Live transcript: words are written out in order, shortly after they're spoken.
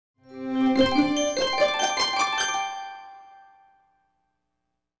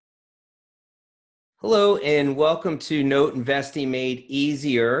Hello and welcome to Note Investing Made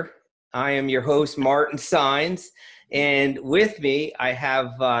Easier. I am your host, Martin Sines, and with me I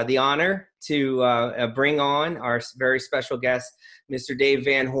have the honor to bring on our very special guest, Mr. Dave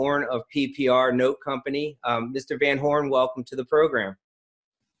Van Horn of PPR Note Company. Mr. Van Horn, welcome to the program.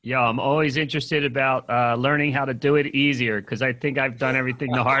 Yeah, I'm always interested about learning how to do it easier because I think I've done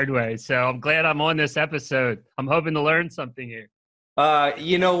everything the hard way. So I'm glad I'm on this episode. I'm hoping to learn something here.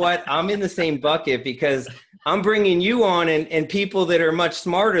 You know what? I'm in the same bucket because I'm bringing you on and people that are much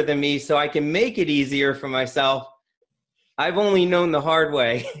smarter than me so I can make it easier for myself. I've only known the hard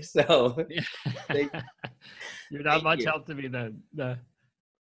way. So you're not much help to me then.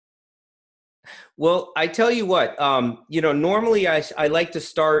 Well, I tell you what, normally I like to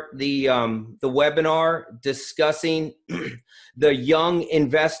start the webinar discussing the young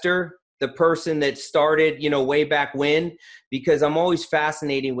investor, the person that started, way back when, because I'm always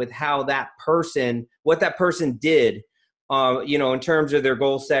fascinated with how what that person did, in terms of their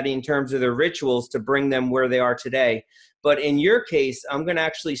goal setting, in terms of their rituals to bring them where they are today. But in your case, I'm going to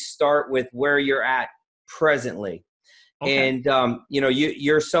actually start with where you're at presently. Okay. And,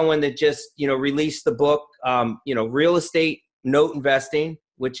 you're someone that just, released the book, Real Estate Note Investing,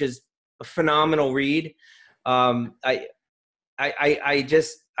 which is a phenomenal read. I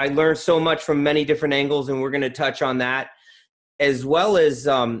learned so much from many different angles, and we're going to touch on that, as well as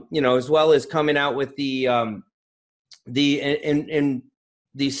coming out with the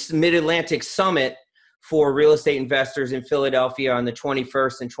Mid-Atlantic Summit for real estate investors in Philadelphia on the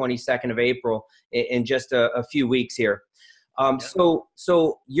 21st and 22nd of April in just a few weeks here.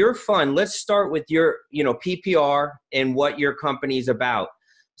 So your fund, let's start with your, PPR and what your company is about.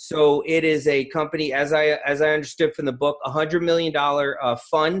 So it is a company, as I understood from the book, $100 million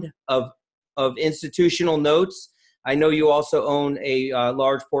fund of institutional notes. I know you also own a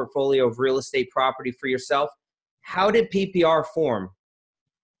large portfolio of real estate property for yourself. How did PPR form?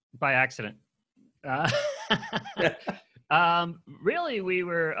 By accident. Really, we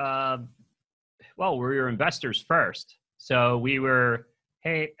were investors first. So we were,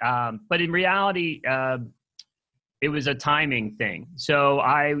 but in reality, it was a timing thing. So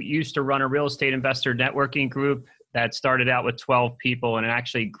I used to run a real estate investor networking group that started out with 12 people and it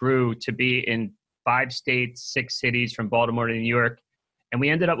actually grew to be in 5 states, 6 cities from Baltimore to New York. And we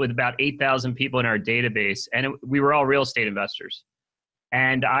ended up with about 8,000 people in our database. And we were all real estate investors.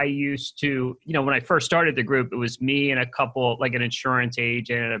 And I used to, when I first started the group, it was me and a couple, like an insurance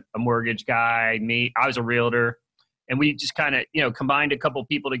agent, a mortgage guy, I was a realtor. And we just kind of, combined a couple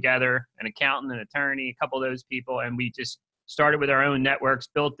people together, an accountant, an attorney, a couple of those people. And we just started with our own networks,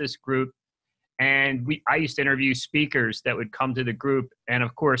 built this group. And I used to interview speakers that would come to the group. And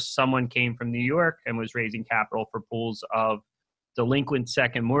of course, someone came from New York and was raising capital for pools of delinquent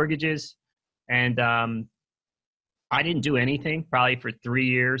second mortgages. And I didn't do anything probably for 3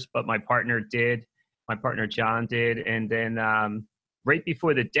 years, but my partner did. My partner, John, did. And then right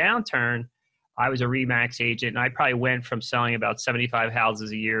before the downturn, I was a RE/MAX agent, and I probably went from selling about 75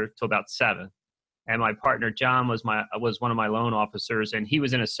 houses a year to about 7. And my partner, John, was one of my loan officers, and he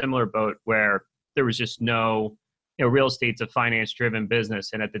was in a similar boat where there was just no, real estate's a finance-driven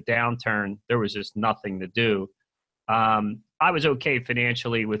business, and at the downturn, there was just nothing to do. I was okay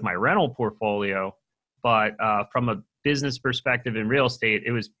financially with my rental portfolio, but from a business perspective in real estate,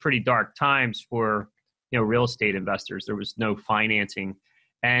 it was pretty dark times for, real estate investors. There was no financing.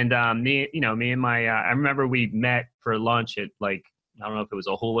 And me and my, I remember we met for lunch at I don't know if it was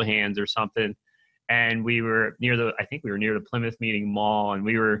a Houlihan's or something. And we were near the Plymouth Meeting Mall, and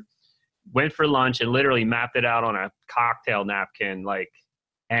went for lunch and literally mapped it out on a cocktail napkin.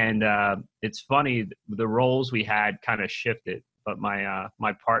 It's funny, the roles we had kind of shifted, but my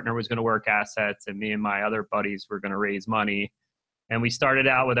partner was going to work assets and me and my other buddies were going to raise money. And we started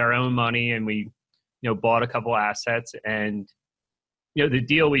out with our own money and we, bought a couple assets. And the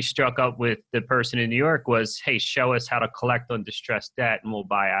deal we struck up with the person in New York was, hey, show us how to collect on distressed debt and we'll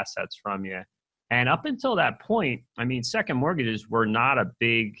buy assets from you. And up until that point, second mortgages were not a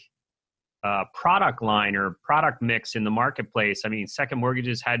big product line or product mix in the marketplace. Second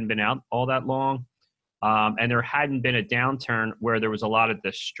mortgages hadn't been out all that long. And there hadn't been a downturn where there was a lot of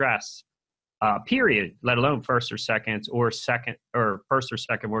distress, period, let alone first or second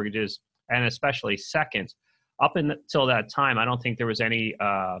mortgages, and especially seconds. Up until that time, I don't think there was any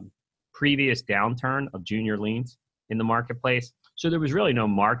previous downturn of junior liens in the marketplace. So there was really no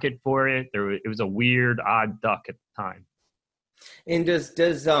market for it. It was a weird, odd duck at the time. And does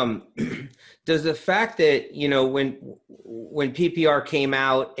the fact that, when PPR came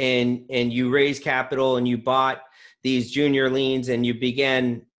out and you raised capital and you bought these junior liens and you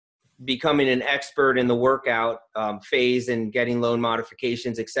began becoming an expert in the workout phase and getting loan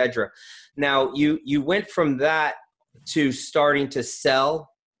modifications, et cetera. Now you went from that to starting to sell,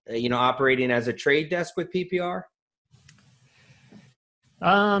 operating as a trade desk with PPR?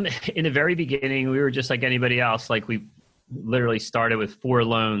 In the very beginning, we were just like anybody else. Like we literally started with 4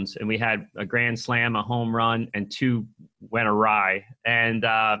 loans, and we had a grand slam, a home run, and 2 went awry. And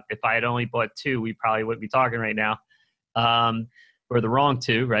if I had only bought 2, we probably wouldn't be talking right now, or the wrong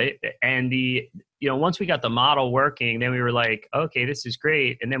 2, right? And once we got the model working, then we were like, okay, this is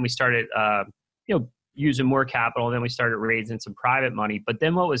great. And then we started, using more capital. And then we started raising some private money. But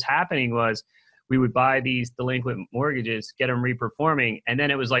then what was happening was we would buy these delinquent mortgages, get them reperforming, and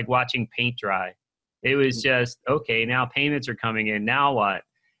then it was like watching paint dry. It was just, okay, now payments are coming in, now what?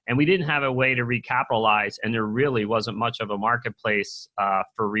 And we didn't have a way to recapitalize, and there really wasn't much of a marketplace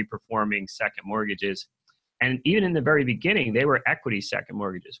for reperforming second mortgages. And even in the very beginning, they were equity second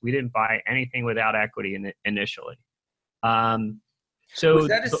mortgages. We didn't buy anything without equity initially. So was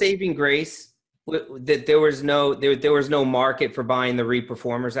that a saving grace that there was no market for buying the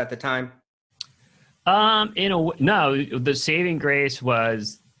reperformers at the time? No, the saving grace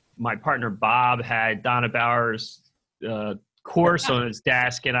was my partner Bob had Donna Bauer's course on his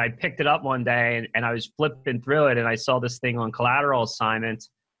desk, and I picked it up one day and I was flipping through it, and I saw this thing on collateral assignment,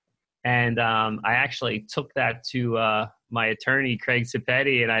 and I actually took that to my attorney Craig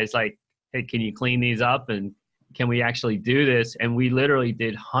Cipetti, and I was like, "Hey, can you clean these up, and can we actually do this?" And we literally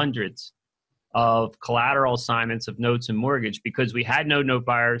did hundreds of collateral assignments of notes and mortgage because we had no note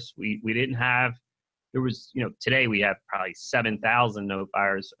buyers. We didn't have. There was, today we have probably 7,000 note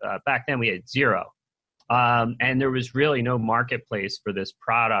buyers. Back then we had 0. And there was really no marketplace for this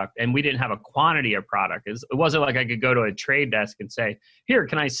product. And we didn't have a quantity of product. It wasn't like I could go to a trade desk and say, here,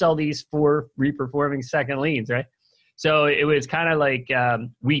 can I sell these 4 reperforming second liens, right? So it was kind of like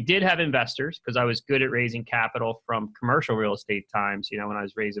we did have investors because I was good at raising capital from commercial real estate times, when I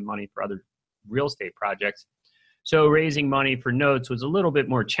was raising money for other real estate projects. So raising money for notes was a little bit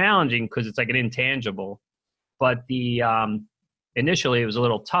more challenging because it's like an intangible. But initially it was a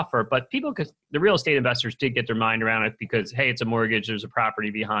little tougher. But the real estate investors did get their mind around it because, hey, it's a mortgage, there's a property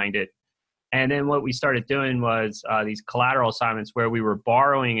behind it. And then what we started doing was these collateral assignments where we were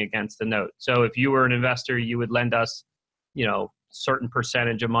borrowing against the note. So if you were an investor, you would lend us, certain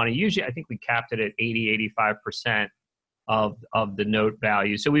percentage of money. Usually I think we capped it at 85% of the note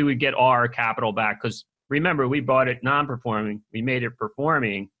value. So we would get our capital back because remember, we bought it non-performing. We made it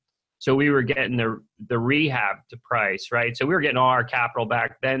performing. So we were getting the rehab to price, right? So we were getting all our capital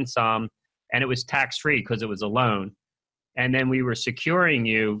back, then some, and it was tax-free because it was a loan. And then we were securing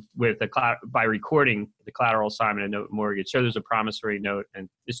you with by recording the collateral assignment and note mortgage. So there's a promissory note, and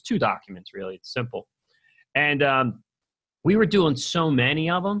it's 2 documents, really. It's simple. And we were doing so many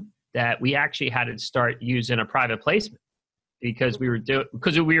of them that we actually had to start using a private placement. Because we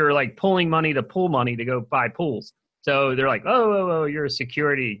were like pulling money to pool money to go buy pools. So they're like, oh, you're a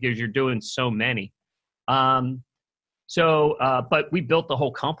security because you're doing so many. But we built the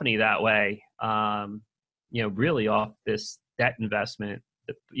whole company that way, really off this debt investment,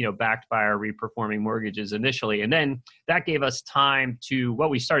 backed by our reperforming mortgages initially. And then that gave us time to,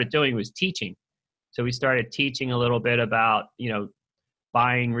 what we started doing was teaching. So we started teaching a little bit about,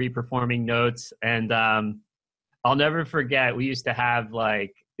 buying reperforming notes. And I'll never forget, we used to have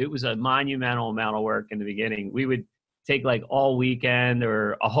it was a monumental amount of work in the beginning. We would take all weekend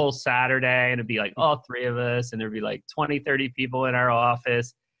or a whole Saturday, and it'd be all 3 of us, and there'd be 20, 30 people in our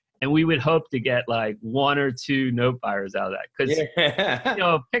office. And we would hope to get 1 or 2 note buyers out of that.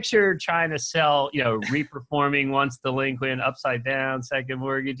 Because, picture trying to sell, reperforming once delinquent, upside down, second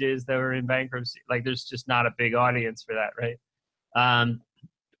mortgages that were in bankruptcy. There's just not a big audience for that, right?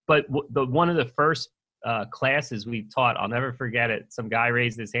 But one of the first classes we taught, I'll never forget it. Some guy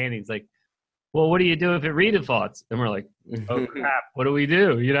raised his hand. He's like, well, what do you do if it redefaults? And we're like, oh crap, what do we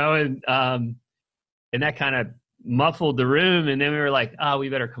do? And that kind of muffled the room. And then we were like, we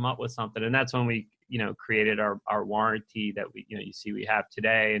better come up with something. And that's when we, created our warranty that you see we have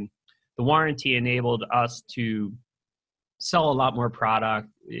today. And the warranty enabled us to sell a lot more product.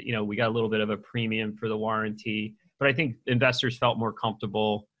 We got a little bit of a premium for the warranty, but I think investors felt more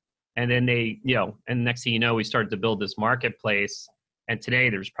comfortable. And then and next thing you know, we started to build this marketplace. And today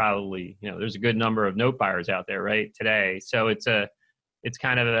there's probably, there's a good number of note buyers out there, right? Today. So it's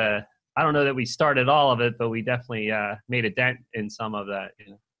kind of I don't know that we started all of it, but we definitely made a dent in some of that.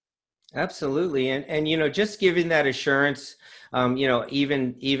 Absolutely. And just giving that assurance,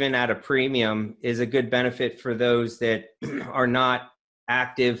 even at a premium is a good benefit for those that are not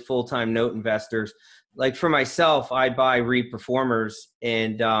active full-time note investors. Like for myself, I buy reperformers,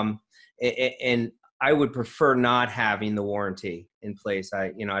 and I would prefer not having the warranty in place.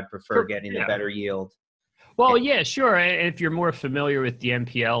 I'd prefer getting the Yeah. better yield. Well, yeah, sure. And if you're more familiar with the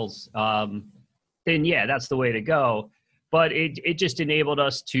NPLs, then yeah, that's the way to go. But it just enabled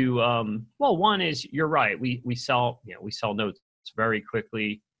us to, well, one is you're right. We sell, we sell notes very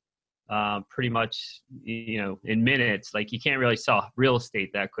quickly, pretty much, in minutes. Like you can't really sell real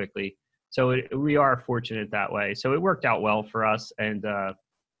estate that quickly. So we are fortunate that way. So it worked out well for us. And,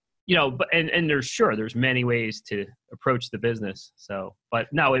 but and there's many ways to approach the business. So, but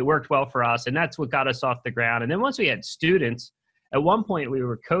no, it worked well for us, and that's what got us off the ground. And then once we had students, at one point we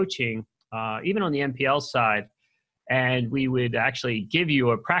were coaching, even on the NPL side, and we would actually give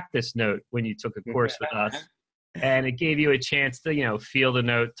you a practice note when you took a course with us, and it gave you a chance to feel the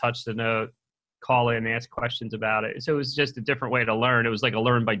note, touch the note, call in, ask questions about it. So it was just a different way to learn. It was like a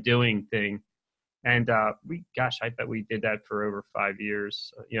learn by doing thing. And I bet we did that for over 5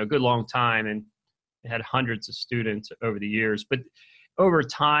 years, a good long time, and had hundreds of students over the years. But over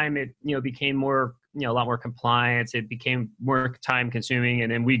time, it became more, a lot more compliance. It became more time consuming,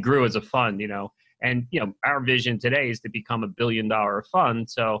 and then we grew as a fund, And our vision today is to become $1 billion fund.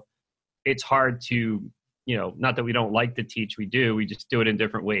 So it's hard to, not that we don't like to teach, we do. We just do it in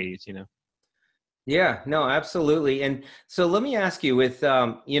different ways, Yeah, no, absolutely. And so let me ask you, with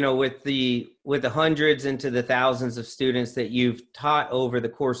with the hundreds into the thousands of students that you've taught over the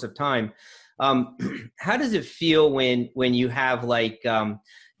course of time, how does it feel when you have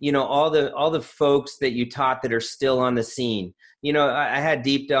all the folks that you taught that are still on the scene? I had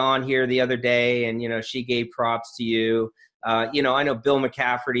Deepta on here the other day, and she gave props to you. I know Bill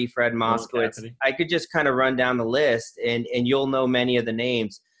McCafferty, Fred Moskowitz. I could just kind of run down the list, and you'll know many of the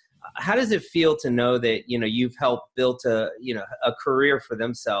names. How does it feel to know that, you've helped build a career for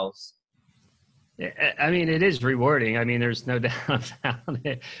themselves? I mean, it is rewarding. I mean, there's no doubt about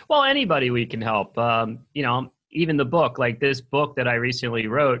it. Well, anybody we can help, even the book, like this book that I recently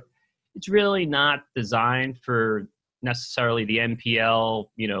wrote, it's really not designed for necessarily the NPL,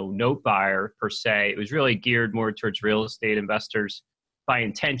 note buyer per se. It was really geared more towards real estate investors by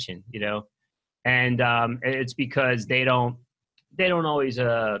intention, and it's because they don't always,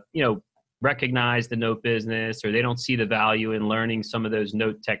 recognize the note business, or they don't see the value in learning some of those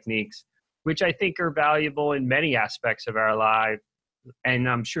note techniques, which I think are valuable in many aspects of our life. And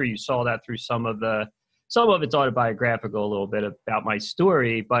I'm sure you saw that through some of it's autobiographical, a little bit about my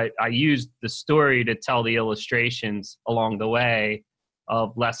story, but I used the story to tell the illustrations along the way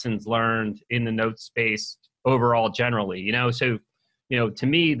of lessons learned in the note space overall generally, So, to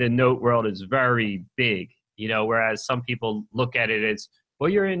me, the note world is very big. Whereas some people look at it as, well,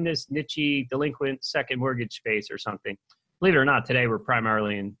 you're in this niche delinquent second mortgage space or something. Believe it or not, today we're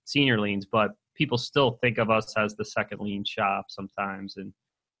primarily in senior liens, but people still think of us as the second lien shop sometimes. And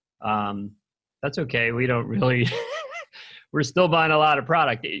that's okay. We don't really, we're still buying a lot of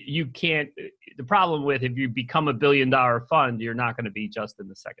product. The problem with, if you become $1 billion fund, you're not going to be just in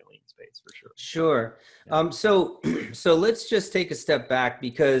the second lien space for sure. Sure. Yeah. So let's just take a step back,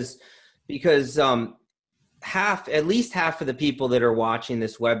 because at least half of the people that are watching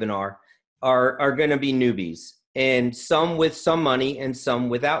this webinar are going to be newbies, and some with some money and some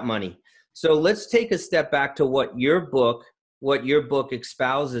without money. So let's take a step back to what your book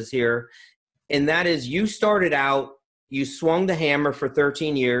espouses here. And that is, you started out, you swung the hammer for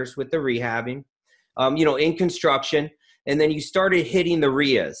 13 years with the rehabbing, in construction, and then you started hitting the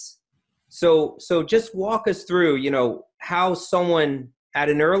RIAs. So just walk us through, how someone at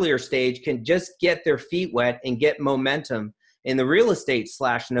an earlier stage can just get their feet wet and get momentum in the real estate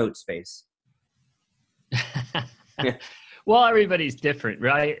 / note space. Well, everybody's different,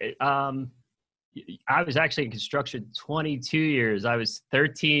 right? I was actually in construction 22 years. I was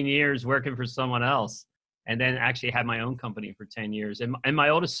 13 years working for someone else, and then actually had my own company for 10 years. And my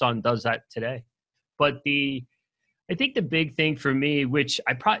oldest son does that today. But I think the big thing for me, which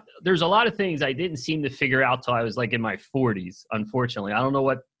there's a lot of things I didn't seem to figure out till I was like in my 40s, unfortunately. I don't know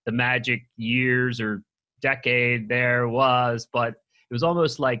what the magic years or decade there was, but it was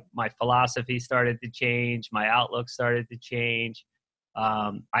almost like my philosophy started to change. My outlook started to change.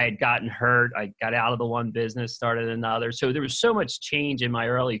 I had gotten hurt. I got out of the one business, started another. So there was so much change in my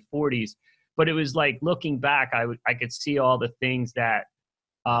early 40s, but it was like, looking back, I could see all the things that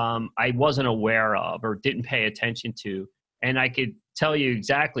I wasn't aware of or didn't pay attention to. And I could tell you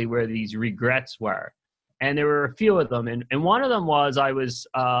exactly where these regrets were. And there were a few of them. And one of them was I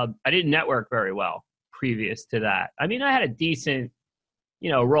didn't network very well previous to that. I mean, I had a decent,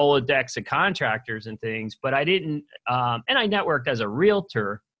 Rolodex of contractors and things, but I didn't, and I networked as a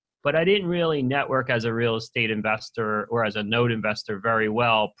realtor, but I didn't really network as a real estate investor or as a note investor very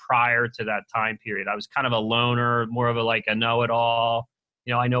well prior to that time period. I was kind of a loner, more of a know-it-all,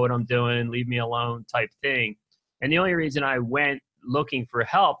 I know what I'm doing, leave me alone type thing. And the only reason I went looking for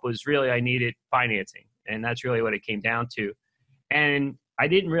help was really I needed financing. And that's really what it came down to. And I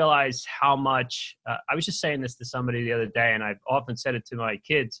didn't realize how much, I was just saying this to somebody the other day, and I've often said it to my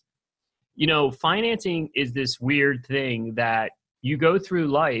kids, financing is this weird thing that you go through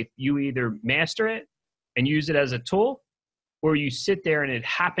life, you either master it and use it as a tool, or you sit there and it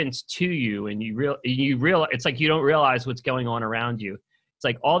happens to you and you realize, it's like you don't realize what's going on around you. It's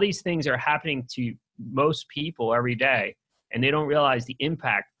like all these things are happening to most people every day, and they don't realize the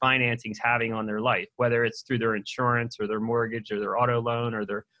impact financing is having on their life, whether it's through their insurance or their mortgage or their auto loan or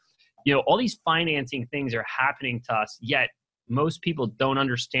their, all these financing things are happening to us, yet most people don't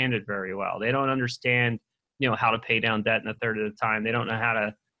understand it very well. They don't understand, how to pay down debt in a third of the time. They don't know how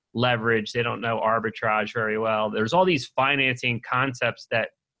to leverage. They don't know arbitrage very well. There's all these financing concepts that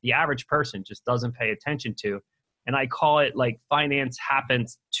the average person just doesn't pay attention to. And I call it like finance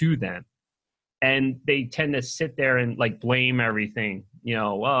happens to them. And they tend to sit there and blame everything,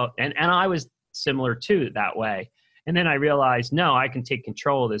 and I was similar too that way. And then I realized, no, I can take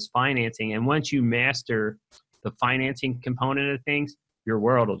control of this financing. And once you master the financing component of things, your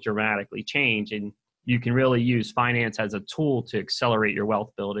world will dramatically change. And you can really use finance as a tool to accelerate your wealth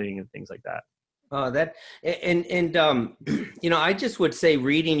building and things like that. I just would say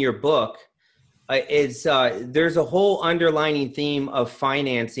reading your book, there's a whole underlining theme of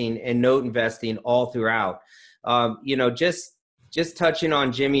financing and note investing all throughout. Just touching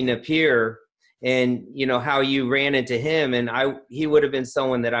on Jimmy Napier and, how you ran into him, and he would have been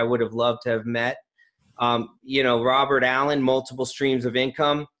someone that I would have loved to have met. Robert Allen, multiple streams of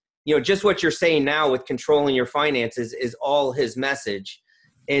income, just what you're saying now with controlling your finances is all his message.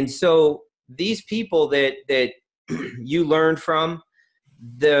 And so these people that you learned from,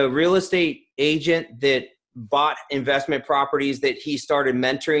 the real estate agent that bought investment properties that he started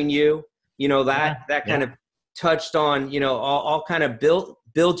mentoring you, that kind of touched on, all kind of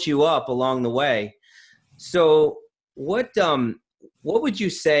built you up along the way. So what would you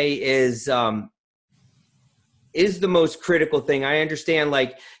say is the most critical thing? I understand,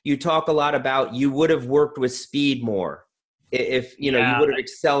 you talk a lot about you would have worked with speed more if you would have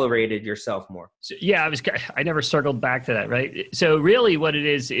accelerated yourself more. So, I never circled back to that, right? So really what it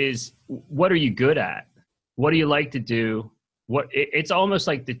is what are you good at? What do you like to do? It's almost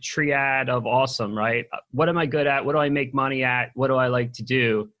like the triad of awesome, right? What am I good at? What do I make money at? What do I like to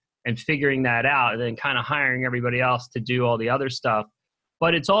do? And figuring that out, and then kind of hiring everybody else to do all the other stuff.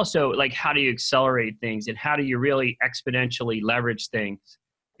 But it's also how do you accelerate things, and how do you really exponentially leverage things?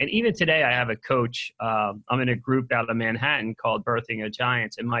 And even today, I have a coach. I'm in a group out of Manhattan called Birthing a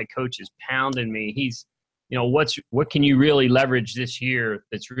Giants, and my coach is pounding me. He's, what can you really leverage this year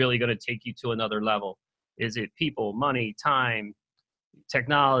that's really going to take you to another level? Is it people, money, time,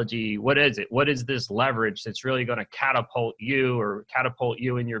 technology? What is it? What is this leverage that's really going to catapult you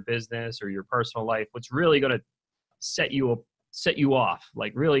in your business or your personal life? What's really going to set you off,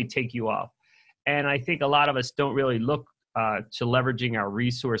 really take you off? And I think a lot of us don't really look to leveraging our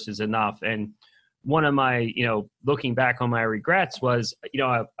resources enough. And one of my, looking back on my regrets was, I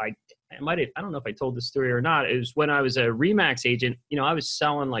don't know if I told this story or not. It was when I was a Remax agent, I was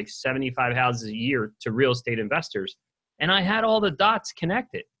selling 75 houses a year to real estate investors. And I had all the dots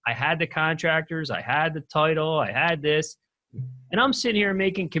connected. I had the contractors, I had the title, I had this. And I'm sitting here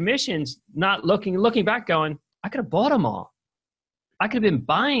making commissions, not looking back going, I could have bought them all. I could have been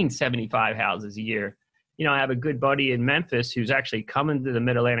buying 75 houses a year. I have a good buddy in Memphis who's actually coming to the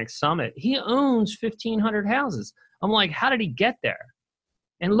Mid-Atlantic Summit. He owns 1,500 houses. I'm like, how did he get there?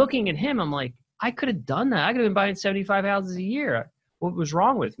 And looking at him, I'm like, I could have done that. I could have been buying 75 houses a year. What was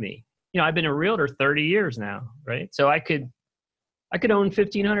wrong with me? I've been a realtor 30 years now, right? So I could own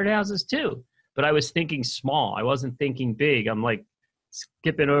 1,500 houses too. But I was thinking small. I wasn't thinking big. I'm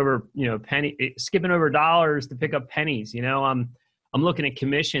skipping over dollars to pick up pennies. I'm looking at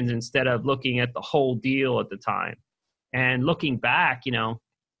commissions instead of looking at the whole deal at the time. And looking back,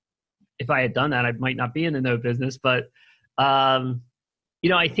 if I had done that, I might not be in the note business. But,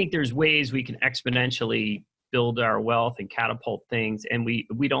 I think there's ways we can exponentially build our wealth and catapult things. And we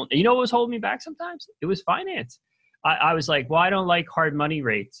don't, what was holding me back sometimes? It was finance. I was like, well, I don't like hard money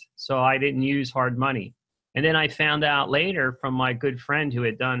rates. So I didn't use hard money. And then I found out later from my good friend who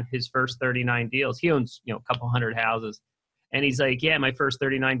had done his first 39 deals. He owns, a couple hundred houses. And he's like, yeah, my first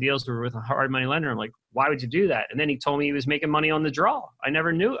 39 deals were with a hard money lender. I'm like, why would you do that? And then he told me he was making money on the draw. I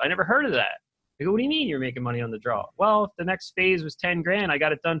never heard of that. I go, what do you mean you're making money on the draw? Well, if the next phase was 10 grand, I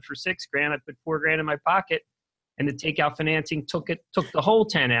got it done for 6 grand. I put 4 grand in my pocket, and the takeout financing took the whole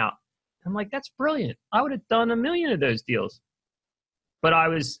 10 out. I'm like, that's brilliant. I would have done 1 million of those deals. But I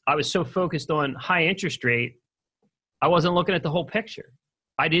was so focused on high interest rate, I wasn't looking at the whole picture.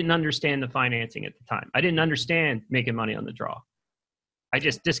 I didn't understand the financing at the time. I didn't understand making money on the draw. I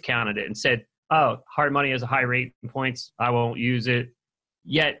just discounted it and said, oh, hard money has a high rate in points. I won't use it.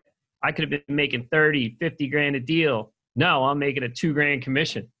 Yet I could have been making 30, 50 grand a deal. No, I'm making a 2 grand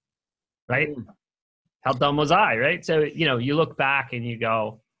commission, right? How dumb was I, right? So, you look back and you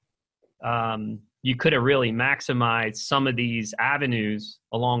go, you could have really maximized some of these avenues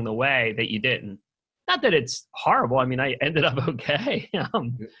along the way that you didn't. Not that it's horrible. I mean, I ended up okay.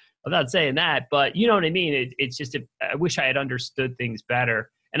 I'm not saying that, but you know what I mean? It's just, I wish I had understood things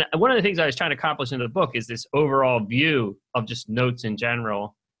better. And one of the things I was trying to accomplish in the book is this overall view of just notes in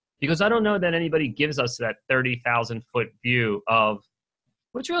general, because I don't know that anybody gives us that 30,000 foot view of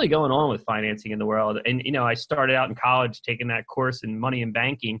what's really going on with financing in the world. And, I started out in college taking that course in money and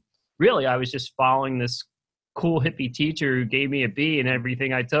banking. Really, I was just following this cool hippie teacher who gave me a B in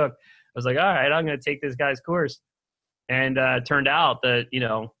everything I took. I was like, all right, I'm going to take this guy's course. And it turned out that,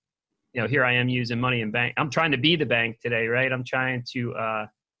 here I am using money and bank. I'm trying to be the bank today, right? I'm trying to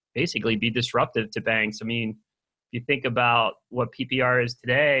basically be disruptive to banks. I mean, if you think about what PPR is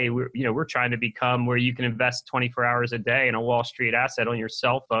today, we're trying to become where you can invest 24 hours a day in a Wall Street asset on your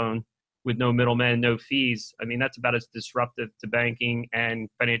cell phone with no middleman, no fees. I mean, that's about as disruptive to banking and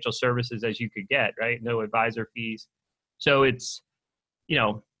financial services as you could get, right? No advisor fees. So it's,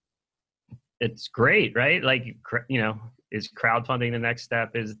 it's great, right? Like, is crowdfunding the next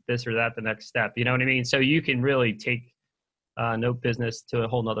step? Is this or that the next step? You know what I mean? So you can really take note business to a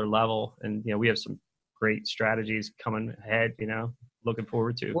whole nother level. And, we have some great strategies coming ahead, looking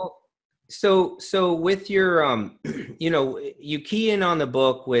forward to. Well, so with your, you key in on the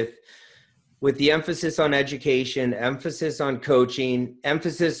book with the emphasis on education, emphasis on coaching,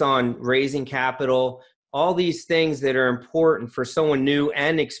 emphasis on raising capital, all these things that are important for someone new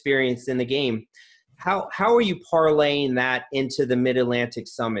and experienced in the game. How are you parlaying that into the Mid-Atlantic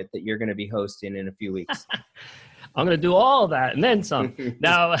Summit that you're going to be hosting in a few weeks? I'm going to do all of that and then some.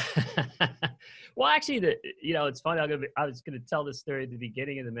 Now, well, actually, it's funny. I was going to tell this story at the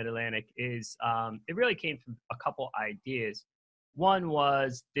beginning of the Mid-Atlantic. Is it really came from a couple ideas. One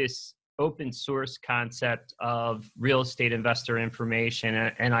was this open source concept of real estate investor information.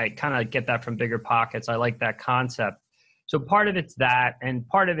 And I kind of get that from Bigger Pockets. I like that concept. So part of it's that, and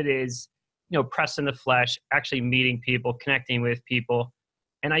part of it is, press in the flesh, actually meeting people, connecting with people.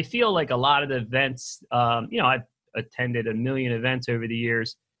 And I feel like a lot of the events, I've attended 1 million events over the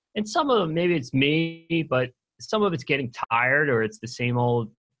years, and some of them, maybe it's me, but some of it's getting tired or it's the same old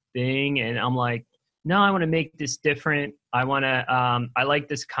thing. And I'm like, no, I want to make this different. I like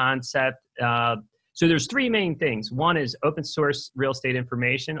this concept. So there's 3 main things. One is open source real estate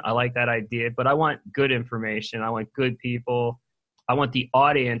information. I like that idea, but I want good information. I want good people. I want the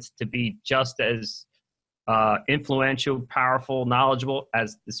audience to be just as influential, powerful, knowledgeable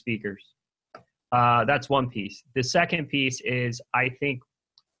as the speakers. That's one piece. The second piece is, I think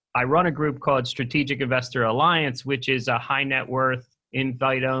I run a group called Strategic Investor Alliance, which is a high net worth,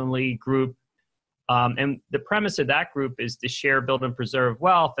 invite-only group. And the premise of that group is to share, build, and preserve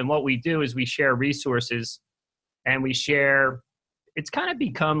wealth. And what we do is we share resources, and it's kind of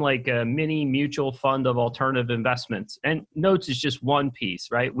become like a mini mutual fund of alternative investments. And notes is just one piece,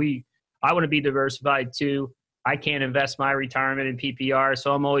 right? I want to be diversified too. I can't invest my retirement in PPR,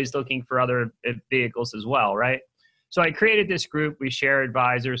 so I'm always looking for other vehicles as well, right? So I created this group. We share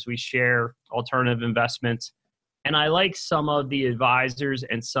advisors. We share alternative investments. And I like some of the advisors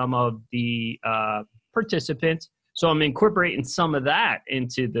and some of the participants. So I'm incorporating some of that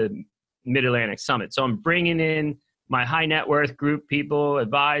into the Mid-Atlantic Summit. So I'm bringing in my high net worth group people,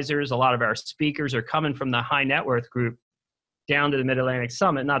 advisors. A lot of our speakers are coming from the high net worth group down to the Mid-Atlantic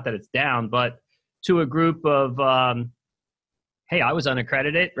Summit. Not that it's down, but to a group of, hey, I was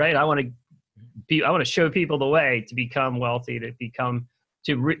unaccredited, right? I want to show people the way to become wealthy,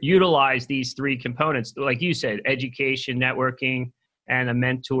 to utilize these 3 components, like you said, education, networking, and a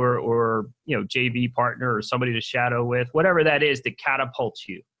mentor or, JV partner or somebody to shadow with, whatever that is to catapult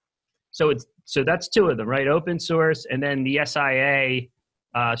you. So that's 2 of them, right? Open source, and then the SIA,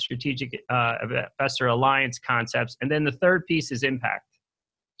 Strategic Investor Alliance concepts. And then the third piece is impact.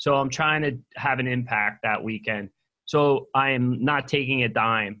 So I'm trying to have an impact that weekend. So I am not taking a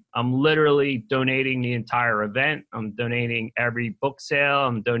dime. I'm literally donating the entire event. I'm donating every book sale.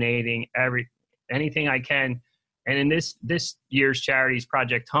 I'm donating anything I can. And in this year's charity is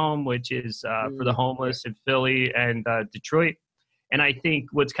Project Home, which is for the homeless in Philly and Detroit. And I think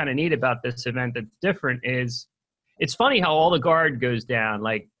what's kind of neat about this event that's different is it's funny how all the guard goes down.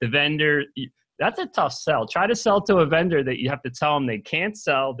 Like the vendor, that's a tough sell. Try to sell to a vendor that you have to tell them they can't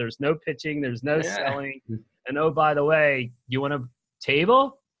sell. There's no pitching. There's no selling. And oh, by the way, you want a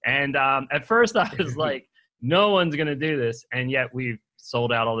table? And at first I was like, no one's going to do this. And yet we've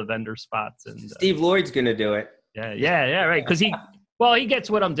sold out all the vendor spots. And Steve Lloyd's going to do it. Yeah, right. Because he gets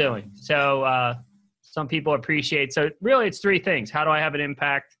what I'm doing. So some people appreciate. So really it's three things. How do I have an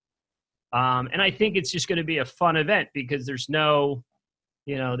impact? And I think it's just going to be a fun event because there's no,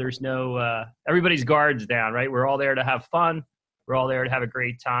 everybody's guards down, right? We're all there to have fun. We're all there to have a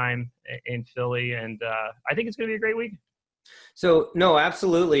great time in Philly. And I think it's going to be a great week. So no,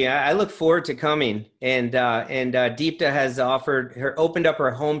 absolutely. I look forward to coming. And Deepta has opened up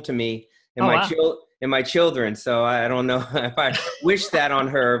her home to me and my children. So I don't know if I wish that on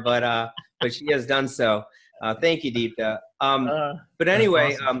her, but she has done so. Thank you, Deepta. But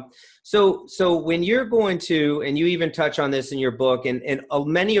anyway, awesome. So when you're going to, and you even touch on this in your book, and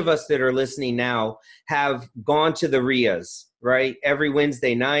many of us that are listening now have gone to the RIAs, right? Every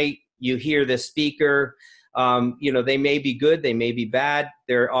Wednesday night, you hear the speaker. They may be good, they may be bad.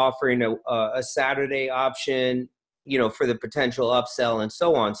 They're offering a Saturday option, for the potential upsell and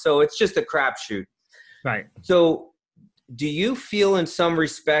so on. So it's just a crapshoot. Right. So do you feel in some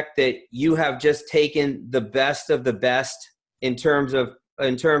respect that you have just taken the best of the best in terms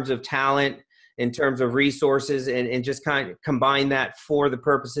of talent, in terms of resources, and just kind of combine that for the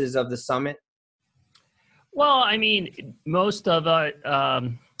purposes of the summit? Well, I mean, most of it,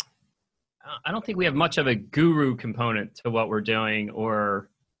 I don't think we have much of a guru component to what we're doing or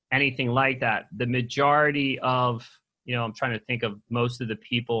anything like that. The majority of, I'm trying to think of most of the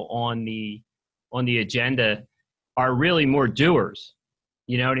people on the agenda are really more doers.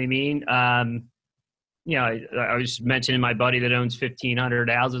 You know what I mean? I was mentioning my buddy that owns 1,500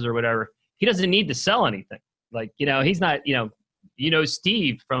 houses or whatever. He doesn't need to sell anything. Like, he's not,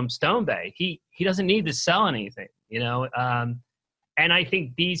 Steve from Stone Bay, he doesn't need to sell anything, and I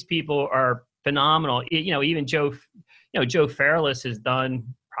think these people are phenomenal. Even Joe Fairless has done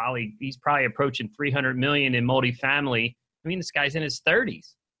he's probably approaching 300 million in multifamily. I mean, this guy's in his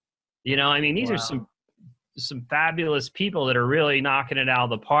 30s, these are some fabulous people that are really knocking it out of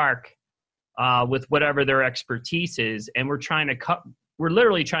the park with whatever their expertise is. And we're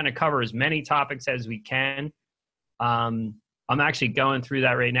literally trying to cover as many topics as we can. I'm actually going through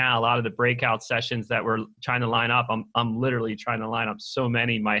that right now. A lot of the breakout sessions that we're trying to line up, I'm literally trying to line up so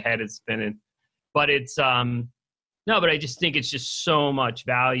many, my head is spinning. But it's, but I just think it's just so much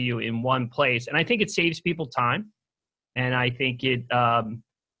value in one place. And I think it saves people time. And I think it,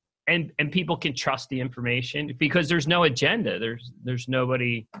 and people can trust the information because there's no agenda. There's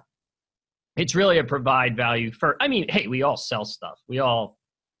nobody. It's really a provide value for. I mean, hey, we all sell stuff. We all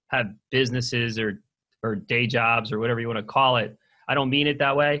have businesses or day jobs or whatever you want to call it. I don't mean it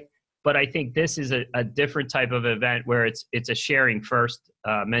that way, but I think this is a different type of event where it's a sharing first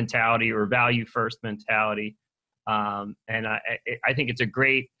mentality or value first mentality, and I think it's a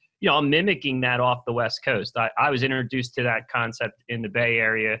great. I'm mimicking that off the West Coast. I was introduced to that concept in the Bay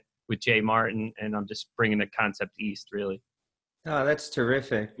Area with Jay Martin, and I'm just bringing the concept east, really. Oh, that's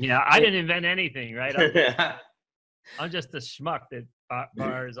terrific. Yeah, I didn't invent anything, right? I'm just a schmuck that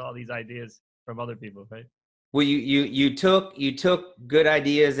borrows all these ideas from other people, right? Well, you took good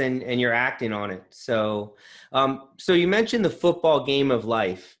ideas and you're acting on it. So, so you mentioned the football game of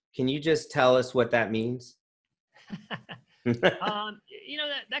life. Can you just tell us what that means?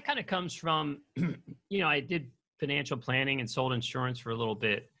 That kind of comes from, I did financial planning and sold insurance for a little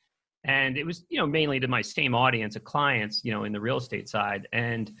bit. And it was, mainly to my same audience of clients, in the real estate side.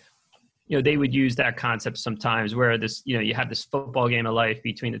 And, they would use that concept sometimes where this, you have this football game of life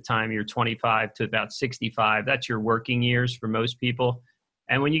between the time you're 25 to about 65. That's your working years for most people.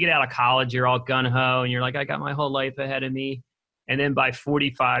 And when you get out of college, you're all gun-ho and you're like, I got my whole life ahead of me. And then by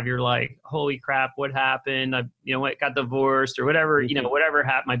 45, you're like, holy crap, what happened? I, got divorced or whatever, whatever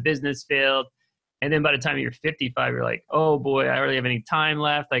happened, my business failed. And then by the time you're 55, you're like, oh boy, I don't really have any time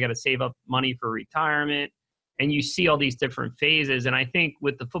left. I got to save up money for retirement. And you see all these different phases. And I think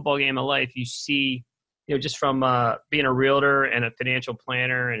with the football game of life, you see, just from being a realtor and a financial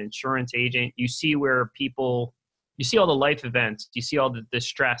planner and insurance agent, you see where people, you see all the life events, you see all the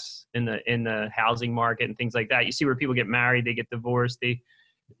distress in the housing market and things like that. You see where people get married, they get divorced, they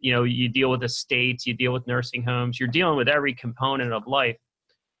You deal with estates, you deal with nursing homes, you're dealing with every component of life.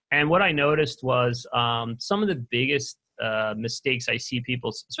 And what I noticed was some of the biggest mistakes I see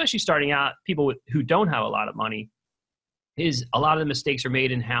people, especially starting out, people who don't have a lot of money, is a lot of the mistakes are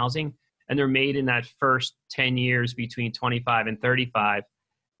made in housing, and they're made in that first 10 years between 25 and 35.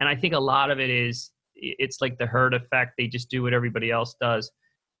 And I think a lot of it's like the herd effect. They just do what everybody else does.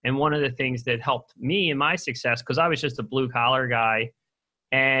 And one of the things that helped me in my success, because I was just a blue collar guy,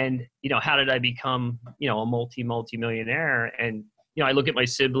 and, how did I become, a multi-millionaire? And, I look at my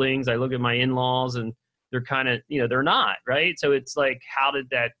siblings, I look at my in-laws, and they're kind of, they're not, right? So it's like,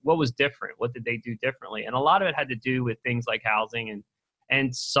 what was different? What did they do differently? And a lot of it had to do with things like housing,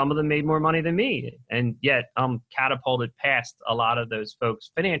 and some of them made more money than me. And yet I'm catapulted past a lot of those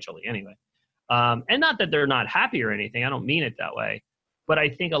folks financially anyway. And not that they're not happy or anything. I don't mean it that way. But I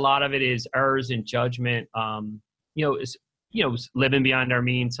think a lot of it is errors in judgment. Living beyond our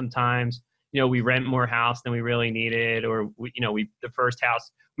means sometimes. We rent more house than we really needed, or the first house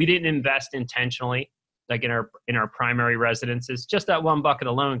we didn't invest intentionally, like in our primary residences. Just that one bucket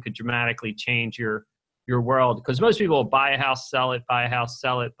alone could dramatically change your world, because most people will buy a house, sell it, buy a house,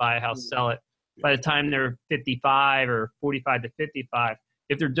 sell it, buy a house, sell it. By the time they're 55 or 45 to 55,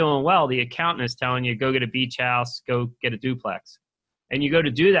 if they're doing well, the accountant is telling you, go get a beach house, go get a duplex. And you go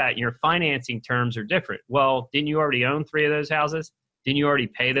to do that, and your financing terms are different. Well, didn't you already own 3 of those houses? Didn't you already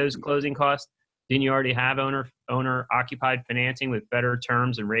pay those closing costs? Didn't you already have owner occupied financing with better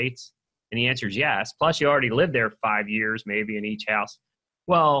terms and rates? And the answer is yes. Plus, you already lived there 5 years, maybe in each house.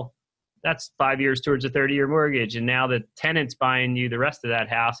 Well, that's 5 years towards a 30-year mortgage. And now the tenant's buying you the rest of that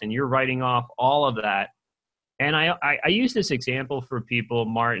house, and you're writing off all of that. And I use this example for people,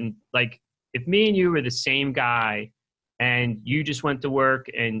 Martin, like if me and you were the same guy, and you just went to work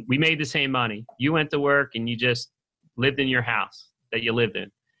and we made the same money. You went to work and you just lived in your house that you lived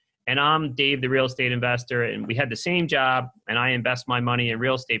in. And I'm Dave, the real estate investor, and we had the same job, and I invest my money in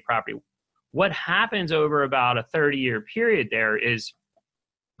real estate property. What happens over about a 30-year period there is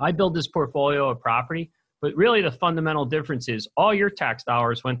I build this portfolio of property, but really the fundamental difference is all your tax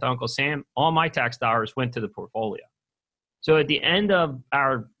dollars went to Uncle Sam, all my tax dollars went to the portfolio. So at the end of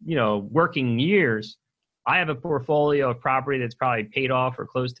our, working years, I have a portfolio of property that's probably paid off or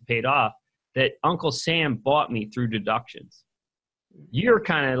close to paid off that Uncle Sam bought me through deductions. You're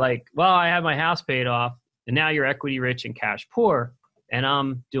kind of like, well, I have my house paid off, and now you're equity rich and cash poor, and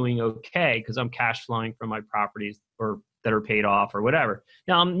I'm doing okay because I'm cash flowing from my properties or that are paid off or whatever.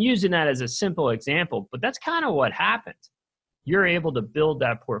 Now, I'm using that as a simple example, but that's kind of what happens. You're able to build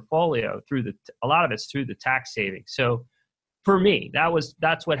that portfolio through a lot of it's through the tax savings. So for me,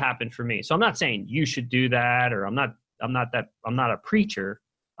 that's what happened for me. So I'm not saying you should do that, or I'm not a preacher.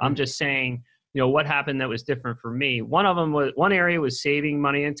 I'm just saying, what happened that was different for me. One area was saving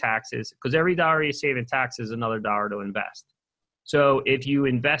money in taxes, because every dollar you save in taxes is another dollar to invest. So if you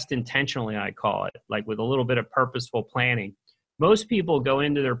invest intentionally, I call it, like with a little bit of purposeful planning, most people go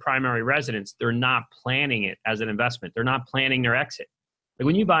into their primary residence. They're not planning it as an investment. They're not planning their exit. Like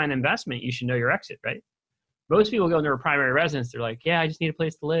when you buy an investment, you should know your exit, right? Most people go into their primary residence. They're like, yeah, I just need a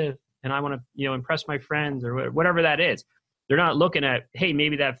place to live, and I want to, impress my friends or whatever that is. They're not looking at, hey,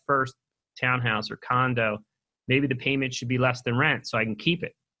 maybe that first townhouse or condo, maybe the payment should be less than rent so I can keep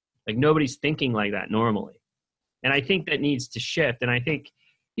it. Like nobody's thinking like that normally. And I think that needs to shift. And I think,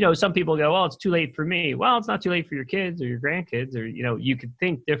 some people go, well, it's too late for me. Well, it's not too late for your kids or your grandkids, or, you could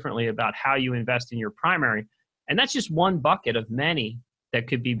think differently about how you invest in your primary. And that's just one bucket of many that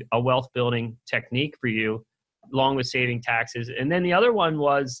could be a wealth building technique for you, along with saving taxes. And then the other one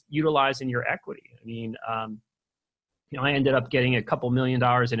was utilizing your equity. I mean, I ended up getting a couple $1 million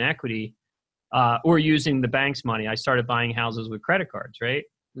in equity, or using the bank's money. I started buying houses with credit cards, right?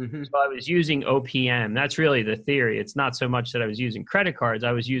 Mm-hmm. So I was using OPM. That's really the theory. It's not so much that I was using credit cards.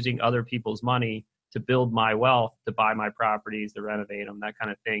 I was using other people's money to build my wealth, to buy my properties, to renovate them, that kind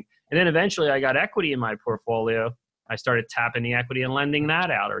of thing. And then eventually I got equity in my portfolio. I started tapping the equity and lending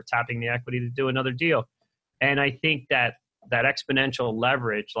that out, or tapping the equity to do another deal. And I think that exponential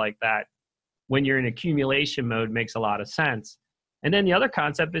leverage like that, when you're in accumulation mode, makes a lot of sense. And then the other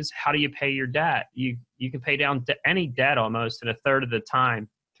concept is, how do you pay your debt? You can pay down any debt almost in a third of the time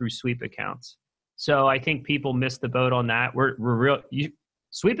through sweep accounts. So I think people miss the boat on that.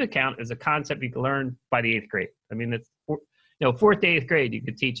 Sweep account is a concept you can learn by the 8th grade. I mean, it's 4th to 8th grade, you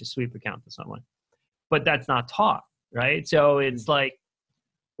could teach a sweep account to someone, but that's not taught, right? So it's like,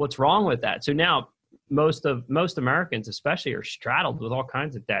 what's wrong with that? So now most Americans especially are straddled with all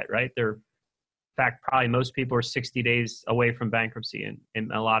kinds of debt, right? In fact, probably most people are 60 days away from bankruptcy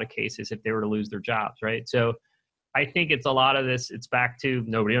in a lot of cases if they were to lose their jobs, right? So I think it's a lot of this. It's back to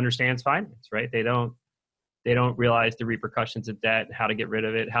nobody understands finance, right? They don't realize the repercussions of debt, how to get rid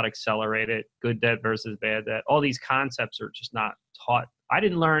of it, how to accelerate it, good debt versus bad debt. All these concepts are just not taught. I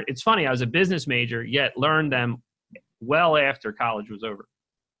didn't learn. It's funny. I was a business major, yet learned them well after college was over,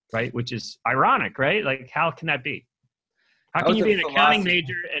 right? Which is ironic, right? Like, how can that be? How I can was you a be an accounting philosophy.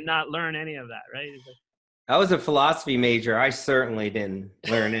 major and not learn any of that, right? I was a philosophy major. I certainly didn't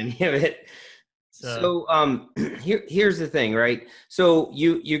learn any of it. So, So here's the thing, right? So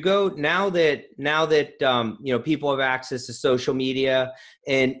you go now that people have access to social media,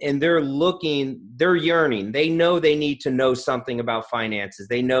 and they're yearning. They know they need to know something about finances.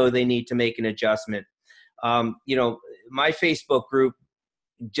 They know they need to make an adjustment. My Facebook group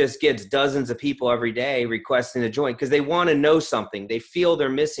just gets dozens of people every day requesting to join because they want to know something. They feel they're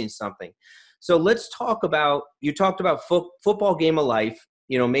missing something. So let's talk about, you talked about football game of life.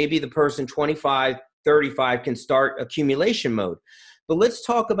 Maybe the person 25, 35 can start accumulation mode. But let's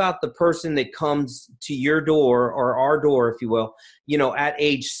talk about the person that comes to your door, or our door, if you will, at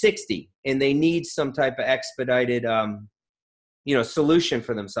age 60, and they need some type of expedited, solution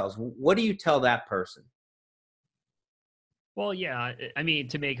for themselves. What do you tell that person? well, yeah. I mean,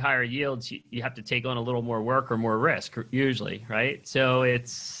 to make higher yields, you have to take on a little more work or more risk, usually, right? So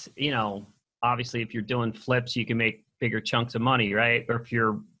it's, obviously, if you're doing flips, you can make bigger chunks of money, right? Or if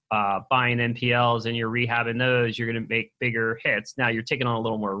you're buying NPLs and you're rehabbing those, you're going to make bigger hits. Now you're taking on a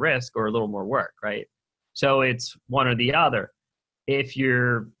little more risk or a little more work, right? So it's one or the other. If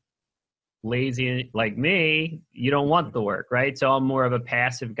you're lazy like me, you don't want the work, right? So I'm more of a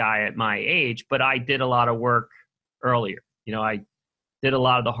passive guy at my age, but I did a lot of work earlier. I did a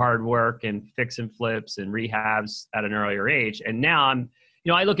lot of the hard work and fix and flips and rehabs at an earlier age. And now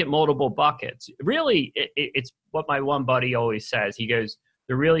I look at multiple buckets. Really, it's what my one buddy always says. He goes,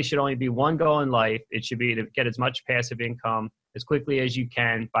 there really should only be one goal in life. It should be to get as much passive income as quickly as you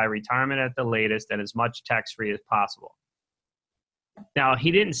can by retirement at the latest, and as much tax-free as possible. Now,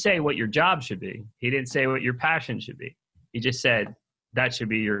 he didn't say what your job should be. He didn't say what your passion should be. He just said that should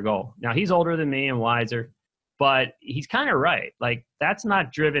be your goal. Now, he's older than me and wiser, but he's kind of right. Like, that's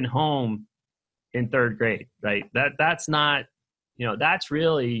not driven home in third grade, right? That's not, that's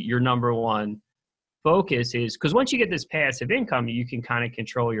really your number one focus, is because once you get this passive income, you can kind of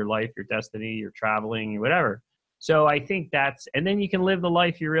control your life, your destiny, your traveling, whatever. So I think and then you can live the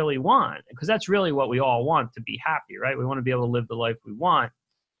life you really want, because that's really what we all want, to be happy, right? We want to be able to live the life we want.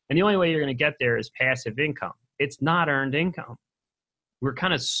 And the only way you're going to get there is passive income. It's not earned income. We're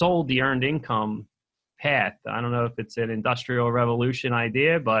kind of sold the earned income path. I don't know if it's an industrial revolution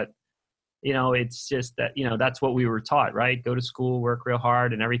idea, but it's just that, that's what we were taught, right? Go to school, work real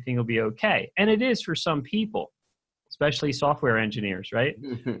hard, and everything will be okay. And it is for some people, especially software engineers, right?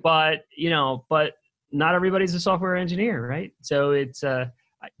 But not everybody's a software engineer, right? So it's, to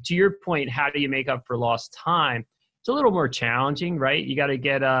your point, how do you make up for lost time? It's a little more challenging, right? You got to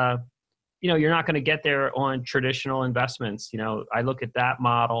get, you're not going to get there on traditional investments. I look at that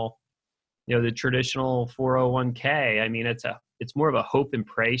model, the traditional 401k. I mean, it's more of a hope and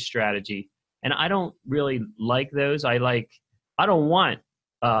pray strategy. And I don't really like those. I don't want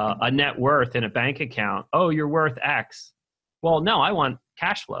a net worth in a bank account. Oh, you're worth X. Well, no, I want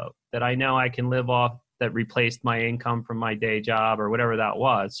cash flow that I know I can live off, that replaced my income from my day job or whatever that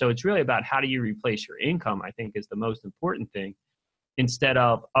was. So it's really about, how do you replace your income, I think, is the most important thing, instead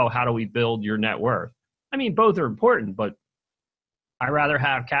of, oh, how do we build your net worth? I mean, both are important, but I rather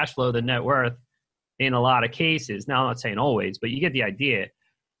have cash flow than net worth in a lot of cases. Now, I'm not saying always, but you get the idea.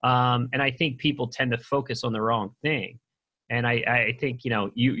 And I think people tend to focus on the wrong thing. And I think,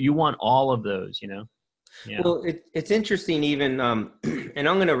 you want all of those, Yeah. Well, it's interesting, even, and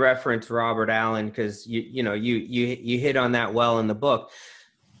I'm going to reference Robert Allen, because you hit on that well in the book.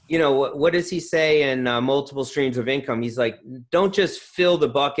 What does he say in Multiple Streams of Income? He's like, don't just fill the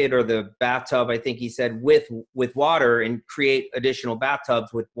bucket or the bathtub, I think he said, with water and create additional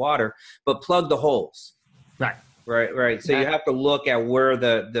bathtubs with water, but plug the holes. Right. So you have to look at where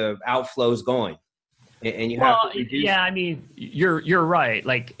the outflow is going, and you have to reduce. Yeah, I mean, you're right.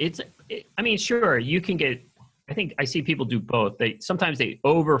 Like, sure, you can get, I think I see people do both. Sometimes they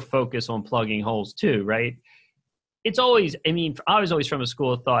over focus on plugging holes too, right? It's always, I was always from a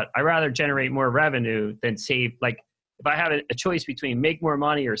school of thought, I rather generate more revenue than save. Like, if I have a choice between make more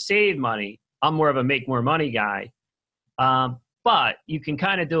money or save money, I'm more of a make more money guy. But you can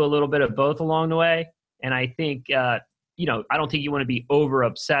kind of do a little bit of both along the way. And I think, I don't think you want to be over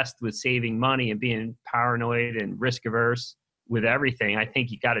obsessed with saving money and being paranoid and risk averse with everything. I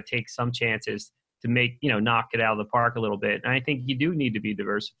think you got to take some chances to make, knock it out of the park a little bit. And I think you do need to be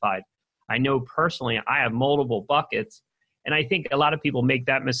diversified. I know personally I have multiple buckets. And I think a lot of people make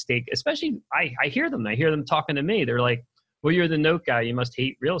that mistake, especially I hear them. I hear them talking to me. They're like, well, you're the note guy. You must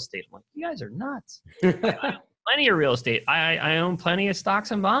hate real estate. I'm like, you guys are nuts. I own plenty of real estate. I own plenty of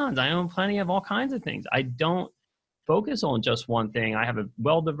stocks and bonds. I own plenty of all kinds of things. I don't focus on just one thing. I have a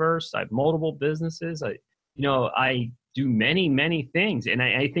well-diverse, I have multiple businesses. I do many, many things. And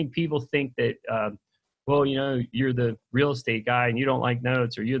I think people think that, well, you're the real estate guy and you don't like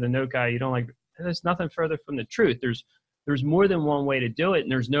notes, or you're the note guy, you don't like, there's nothing further from the truth. There's more than one way to do it,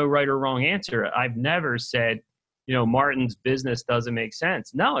 and there's no right or wrong answer. I've never said, Martin's business doesn't make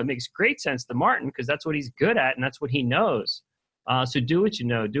sense. No, it makes great sense to Martin because that's what he's good at and that's what he knows. So do what you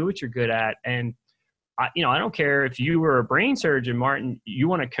know, do what you're good at. And, I don't care if you were a brain surgeon, Martin, you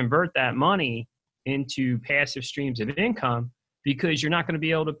want to convert that money into passive streams of income because you're not going to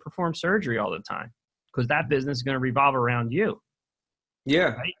be able to perform surgery all the time because that business is going to revolve around you.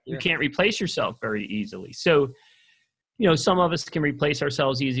 Yeah. Right? You can't replace yourself very easily. So, some of us can replace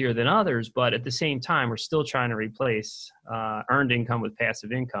ourselves easier than others, but at the same time, we're still trying to replace earned income with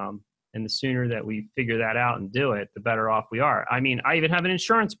passive income. And the sooner that we figure that out and do it, the better off we are. I mean, I even have an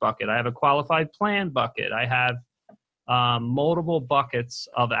insurance bucket. I have a qualified plan bucket. I have multiple buckets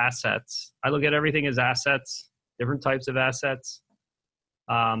of assets. I look at everything as assets, different types of assets.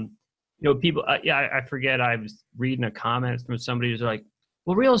 People, I forget, I was reading a comment from somebody who's like,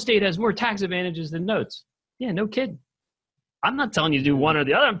 well, real estate has more tax advantages than notes. Yeah, no kidding. I'm not telling you to do one or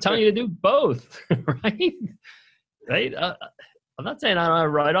the other. I'm telling you to do both, right? Right? I'm not saying I don't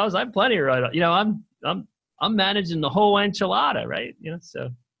have write-offs. I have plenty of write-offs. I'm managing the whole enchilada, right? So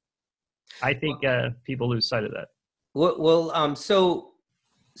I think people lose sight of that. Well, so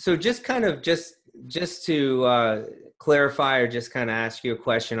just kind of just to clarify, or just kind of ask you a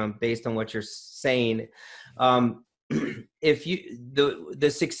question based on what you're saying. If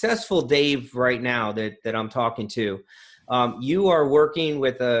the successful Dave right now that I'm talking to, you are working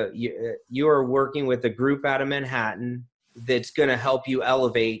with a group out of Manhattan that's going to help you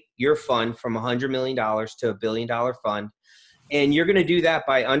elevate your fund from $100 million to $1 billion fund. And you're going to do that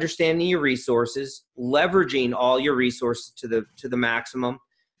by understanding your resources, leveraging all your resources to the maximum,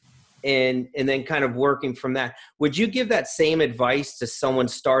 and then kind of working from that. Would you give that same advice to someone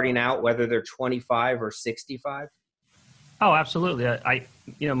starting out, whether they're 25 or 65? Oh, absolutely.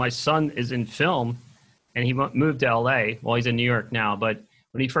 My son is in film and he moved to LA. Well, he's in New York now, but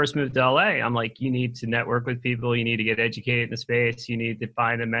when he first moved to LA, I'm like, you need to network with people. You need to get educated in the space. You need to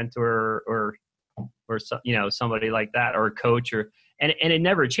find a mentor or somebody like that, or a coach, and it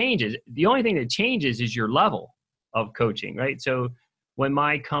never changes. The only thing that changes is your level of coaching, right? So when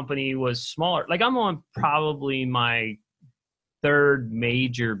my company was smaller, like I'm on probably my third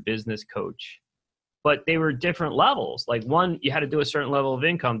major business coach, but they were different levels. Like one, you had to do a certain level of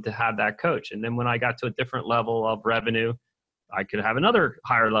income to have that coach. And then when I got to a different level of revenue, I could have another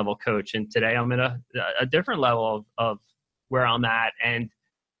higher level coach. And today I'm at a different level of where I'm at. And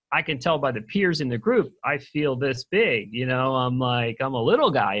I can tell by the peers in the group, I feel this big, I'm like, I'm a little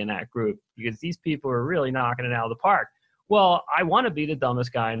guy in that group because these people are really knocking it out of the park. Well, I want to be the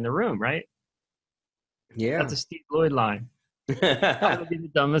dumbest guy in the room, right? Yeah. That's a Steve Lloyd line. I want to be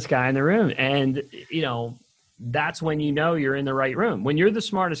the dumbest guy in the room. And, that's when you're in the right room. When you're the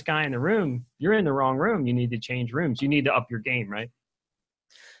smartest guy in the room, you're in the wrong room. You need to change rooms. You need to up your game, right?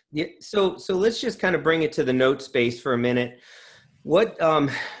 Yeah. So let's just kind of bring it to the note space for a minute. What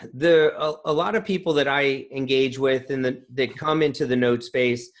a lot of people that I engage with and that come into the note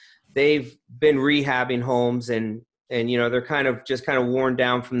space, they've been rehabbing homes and they're kind of worn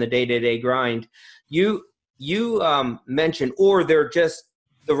down from the day-to-day grind. You mentioned, or they're just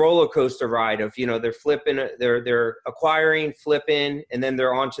the roller coaster ride of, they're flipping, they're acquiring, flipping, and then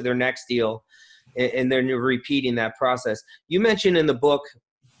they're on to their next deal. And then you're repeating that process. You mentioned in the book,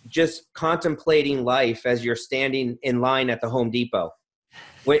 just contemplating life as you're standing in line at the Home Depot.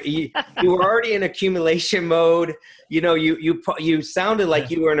 When you were already in accumulation mode, you sounded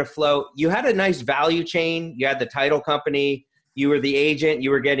like you were in a flow. You had a nice value chain. You had the title company. You were the agent. You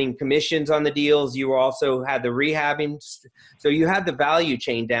were getting commissions on the deals. You also had the rehabbing. So you had the value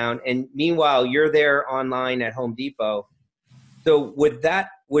chain down. And meanwhile, you're there online at Home Depot. So would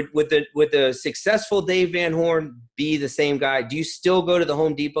the successful Dave Van Horn be the same guy? Do you still go to the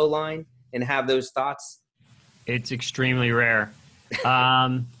Home Depot line and have those thoughts? It's extremely rare.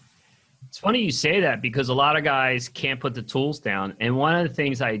 It's funny you say that because a lot of guys can't put the tools down. And one of the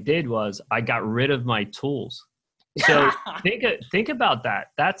things I did was I got rid of my tools. So think about that.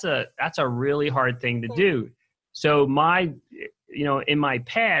 That's a really hard thing to do. So in my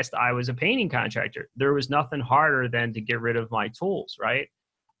past, I was a painting contractor. There was nothing harder than to get rid of my tools, right?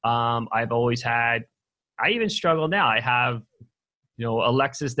 I've always had, I even struggle now. I have, a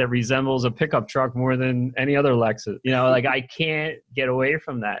Lexus that resembles a pickup truck more than any other Lexus. Like I can't get away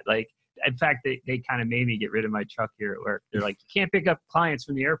from that. Like, in fact, they kind of made me get rid of my truck here at work. They're like, you can't pick up clients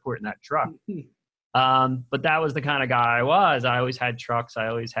from the airport in that truck. But that was the kind of guy I was. I always had trucks. I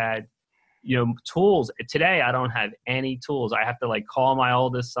always had, tools. Today, I don't have any tools. I have to like call my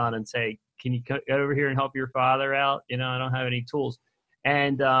oldest son and say, can you get over here and help your father out? I don't have any tools.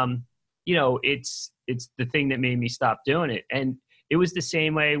 And, it's the thing that made me stop doing it. And it was the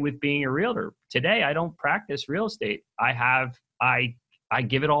same way with being a realtor. Today, I don't practice real estate. I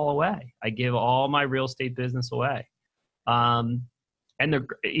give it all away. I give all my real estate business away. And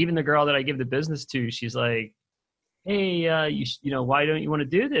even the girl that I give the business to, she's like, hey, why don't you want to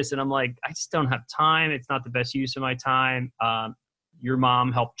do this? And I'm like, I just don't have time. It's not the best use of my time. Your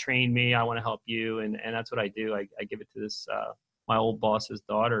mom helped train me. I want to help you. And that's what I do. I give it to this, my old boss's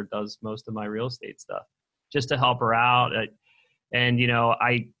daughter does most of my real estate stuff just to help her out. And,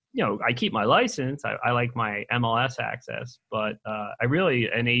 I keep my license. I like my MLS access, but I really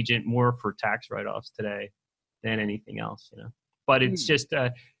an agent more for tax write-offs today than anything else, But it's just,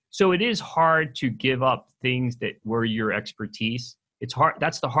 so it is hard to give up things that were your expertise. It's hard.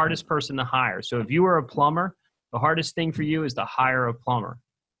 That's the hardest person to hire. So if you were a plumber, the hardest thing for you is to hire a plumber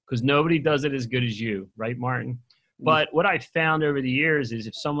because nobody does it as good as you, right, Martin? But what I found over the years is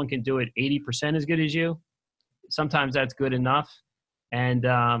if someone can do it 80% as good as you, sometimes that's good enough. And,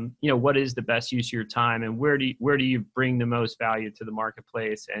 what is the best use of your time and where do you bring the most value to the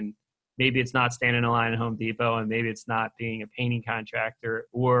marketplace? And maybe it's not standing in line at Home Depot and maybe it's not being a painting contractor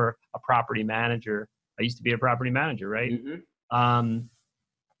or a property manager. I used to be a property manager, right? Mm-hmm.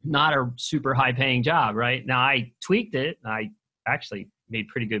 Not a super high paying job, right? Now I tweaked it. I actually made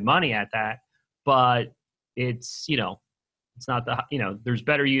pretty good money at that, but it's, it's not there's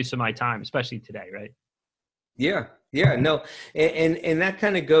better use of my time, especially today, right? Yeah. No. And that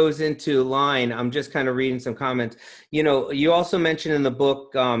kind of goes into line. I'm just kind of reading some comments. You also mentioned in the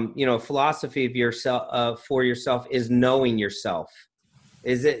book, philosophy of yourself, for yourself is knowing yourself.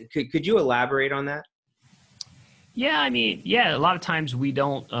 Could you elaborate on that? Yeah. A lot of times we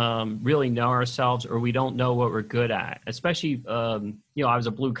don't really know ourselves or we don't know what we're good at, especially, I was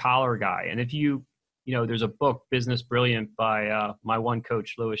a blue collar guy. And if there's a book, Business Brilliant by my one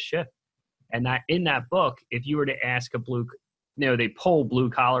coach, Lewis Schiff. And that in that book, if you were to ask they poll blue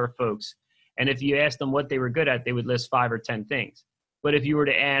collar folks. And if you asked them what they were good at, they would list 5 or 10 things. But if you were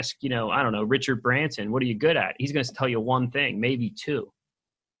to ask, I don't know, Richard Branson, what are you good at? He's going to tell you one thing, maybe 2.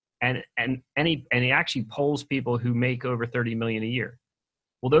 And he actually polls people who make over 30 million a year.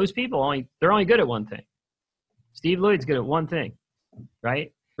 Well, those people they're only good at one thing. Steve Lloyd's good at one thing,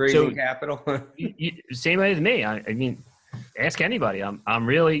 right? Raising capital. Same way as me. Ask anybody. I'm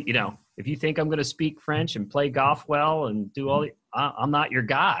really, if you think I'm going to speak French and play golf well and do all I'm not your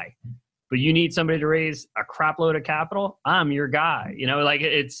guy, but you need somebody to raise a crap load of capital. I'm your guy,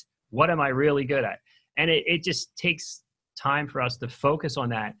 it's what am I really good at? And it just takes time for us to focus on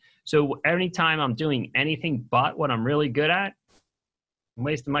that. So anytime I'm doing anything but what I'm really good at, I'm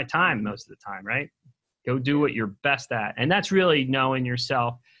wasting my time most of the time, right? Go do what you're best at. And that's really knowing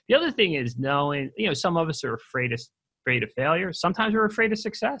yourself. The other thing is knowing, some of us are afraid of failure. Sometimes we're afraid of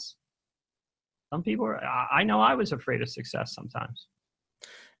success. Some people I know I was afraid of success sometimes.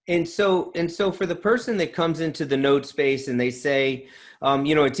 And so for the person that comes into the note space and they say,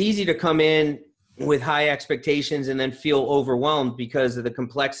 it's easy to come in with high expectations and then feel overwhelmed because of the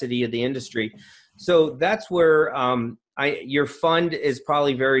complexity of the industry. So that's where your fund is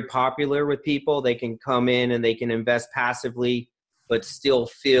probably very popular with people. They can come in and they can invest passively, but still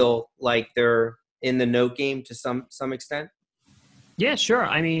feel like they're in the note game to some extent. Yeah, sure.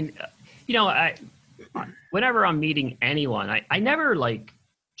 Whenever I'm meeting anyone, I never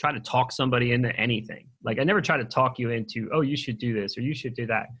try to talk somebody into anything. I never try to talk you into, oh, you should do this or you should do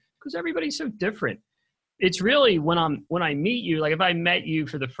that, because everybody's so different. It's really when I meet you, if I met you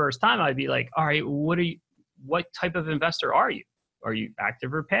for the first time, I'd be like, all right, what type of investor are you? Are you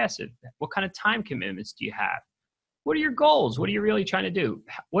active or passive? What kind of time commitments do you have? What are your goals? What are you really trying to do?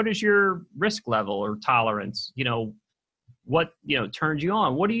 What is your risk level or tolerance? What, turns you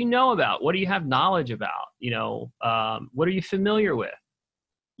on? What do you know about? What do you have knowledge about? What are you familiar with?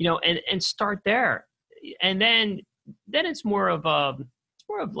 And start there. And then it's more of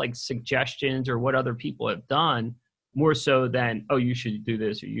suggestions or what other people have done, more so than, oh, you should do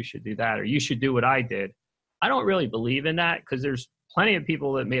this or you should do that or you should do what I did. I don't really believe in that, because there's plenty of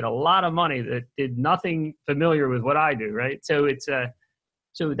people that made a lot of money that did nothing familiar with what I do, right? So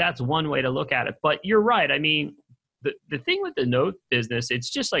so that's one way to look at it. But you're right. the thing with the note business, it's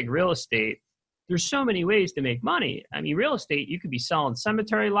just like real estate. There's so many ways to make money. I mean, real estate, you could be selling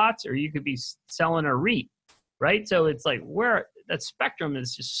cemetery lots or you could be selling a REIT, right? So it's like where that spectrum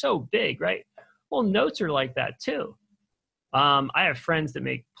is just so big, right? Well, notes are like that too. I have friends that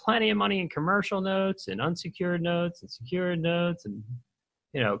make plenty of money in commercial notes and unsecured notes and secured notes and,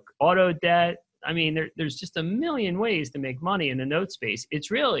 auto debt. I mean, there's just a million ways to make money in the note space. It's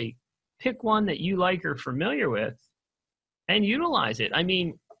really pick one that you like or familiar with and utilize it. I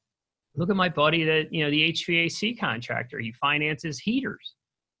mean, look at my buddy that, the HVAC contractor, he finances heaters.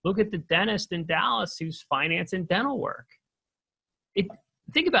 Look at the dentist in Dallas who's financing dental work.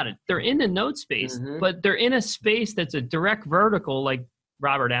 Think about it. They're in the note space, but they're in a space that's a direct vertical, like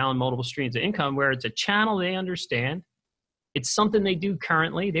Robert Allen, multiple streams of income, where it's a channel they understand. It's something they do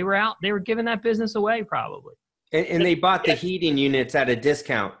currently. They were giving that business away probably. And they bought the heating units at a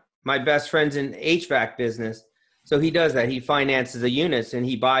discount. My best friend's in HVAC business. So he does that. He finances the units and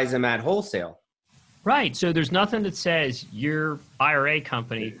he buys them at wholesale. Right. So there's nothing that says your IRA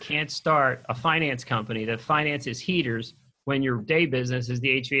company can't start a finance company that finances heaters when your day business is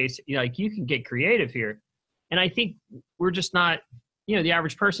the HVAC. Like, you can get creative here. And I think we're just not, the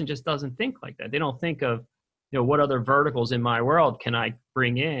average person just doesn't think like that. They don't think of, what other verticals in my world can I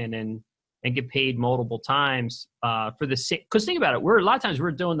bring in and get paid multiple times for the same. Because think about it. A lot of times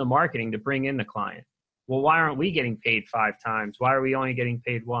we're doing the marketing to bring in the client. Well, why aren't we getting paid 5 times? Why are we only getting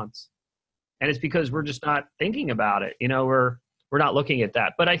paid once? And it's because we're just not thinking about it. We're not looking at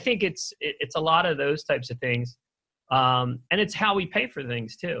that. But I think it's a lot of those types of things. And it's how we pay for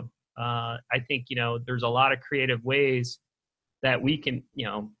things too. I think, there's a lot of creative ways that we can,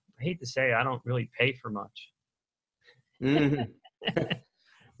 I hate to say, I don't really pay for much. Mm-hmm.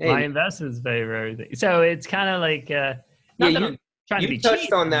 My investments pay for everything. So it's kind of like, you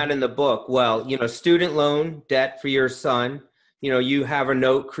touched on that in the book. Well, student loan debt for your son, you have a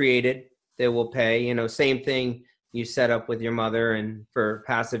note created that will pay, same thing you set up with your mother and for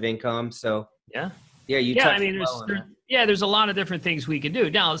passive income. So there's a lot of different things we can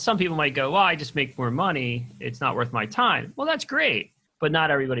do. Now, some people might go, well, I just make more money. It's not worth my time. Well, that's great. But not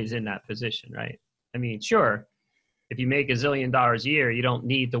everybody's in that position, right? I mean, sure, if you make $1 zillion a year, you don't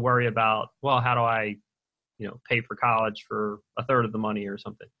need to worry about, well, how do I, pay for college for a third of the money or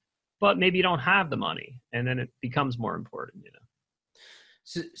something. But maybe you don't have the money, and then it becomes more important,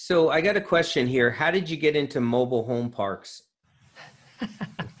 So I got a question here. How did you get into mobile home parks?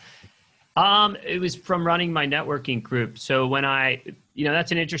 It was from running my networking group. So when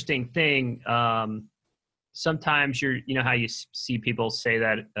that's an interesting thing. Sometimes how you see people say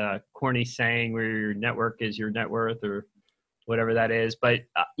that corny saying where your network is your net worth or whatever that is. But,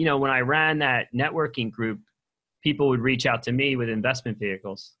 when I ran that networking group, people would reach out to me with investment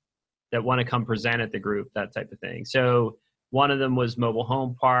vehicles that want to come present at the group, that type of thing. So one of them was mobile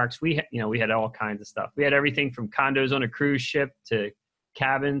home parks. We had all kinds of stuff. We had everything from condos on a cruise ship to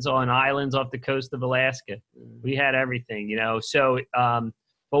cabins on islands off the coast of Alaska. We had everything, So,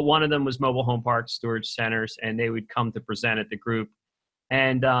 but one of them was mobile home parks, storage centers, and they would come to present at the group.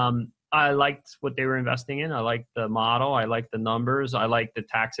 And I liked what they were investing in. I liked the model. I liked the numbers. I liked the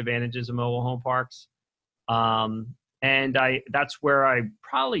tax advantages of mobile home parks. And that's where I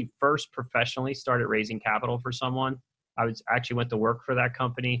probably first professionally started raising capital for someone. I actually went to work for that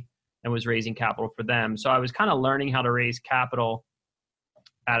company and was raising capital for them. So I was kind of learning how to raise capital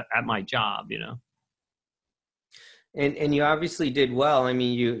at my job, And you obviously did well. I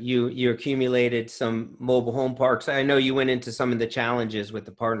mean, you accumulated some mobile home parks. I know you went into some of the challenges with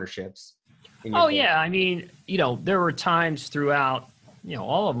the partnerships. Yeah. I mean, there were times throughout,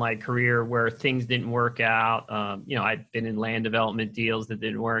 all of my career where things didn't work out. I'd been in land development deals that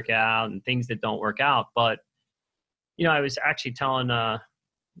didn't work out and things that don't work out. But, I was actually telling,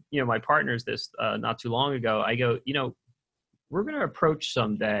 my partners this not too long ago. I go, we're going to approach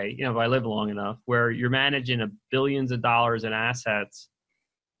someday, if I live long enough, where you're managing billions of dollars in assets.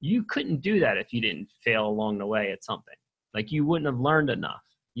 You couldn't do that if you didn't fail along the way at something. Like, you wouldn't have learned enough.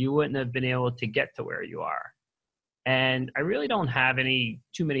 You wouldn't have been able to get to where you are. And I really don't have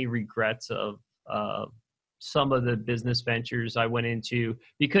too many regrets of some of the business ventures I went into,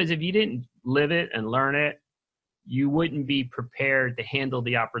 because if you didn't live it and learn it, you wouldn't be prepared to handle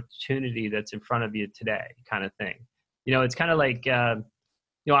the opportunity that's in front of you today, kind of thing. It's kind of like,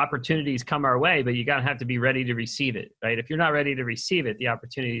 opportunities come our way, but you got to have to be ready to receive it, right? If you're not ready to receive it, the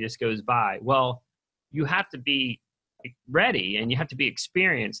opportunity just goes by. Well, you have to be ready, and you have to be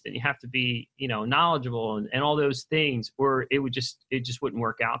experienced, and you have to be, knowledgeable and all those things, or it just wouldn't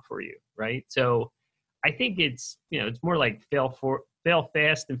work out for you, right? So I think it's more like fail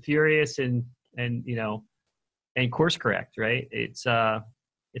fast and furious and and course correct, right? It's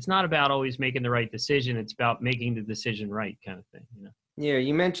not about always making the right decision. It's about making the decision right, kind of thing, you know? Yeah,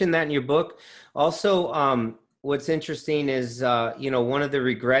 you mentioned that in your book. Also, what's interesting is, one of the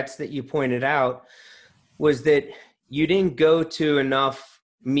regrets that you pointed out was that you didn't go to enough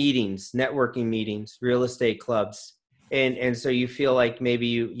meetings, networking meetings, real estate clubs. And so you feel like maybe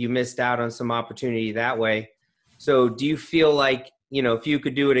you missed out on some opportunity that way. So do you feel like, if you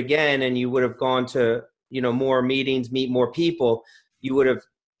could do it again and you would have gone to, more meetings, meet more people, you would have,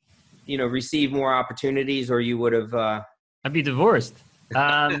 received more opportunities, or you would have, I'd be divorced.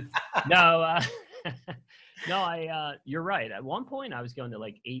 No, no, you're right. At one point I was going to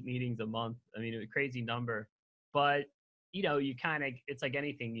like 8 meetings a month. I mean, it was a crazy number, but you kind of, it's like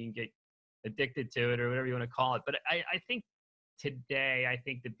anything, you can get addicted to it or whatever you want to call it. But I think today, I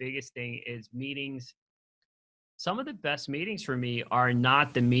think the biggest thing is meetings. Some of the best meetings for me are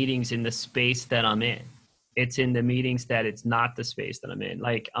not the meetings in the space that I'm in. It's in the meetings that it's not the space that I'm in.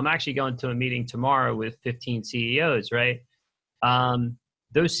 Like, I'm actually going to a meeting tomorrow with 15 CEOs, right?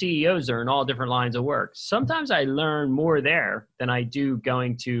 Those CEOs are in all different lines of work. Sometimes I learn more there than I do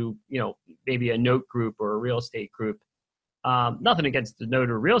going to, maybe a note group or a real estate group. Nothing against the note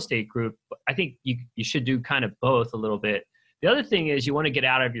or real estate group, but I think you should do kind of both a little bit. The other thing is you want to get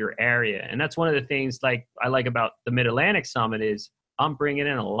out of your area. And that's one of the things like I like about the Mid-Atlantic Summit is I'm bringing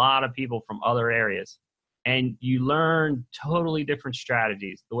in a lot of people from other areas. And you learn totally different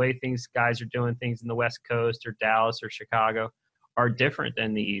strategies. The way guys are doing things in the West Coast or Dallas or Chicago are different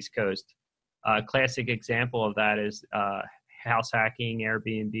than the East Coast. Classic example of that is house hacking,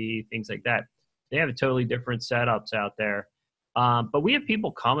 Airbnb, things like that. They have totally different setups out there. But we have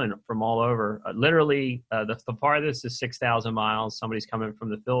people coming from all over. Literally, the farthest is 6,000 miles. Somebody's coming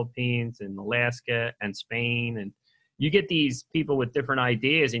from the Philippines and Alaska and Spain. And you get these people with different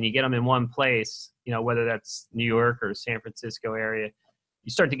ideas and you get them in one place, whether that's New York or San Francisco area.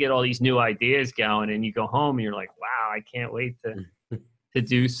 You start to get all these new ideas going and you go home and you're like, wow, I can't wait to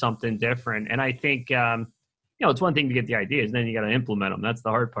do something different. And I think, it's one thing to get the ideas and then you got to implement them. That's the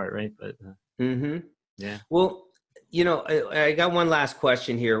hard part, right? But yeah. Well, I got one last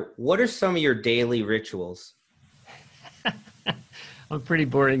question here. What are some of your daily rituals? I'm a pretty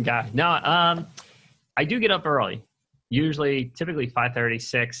boring guy. No, I do get up early. Typically 5:30,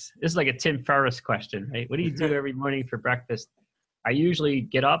 6. This is like a Tim Ferriss question, right? What do you do every morning for breakfast? I usually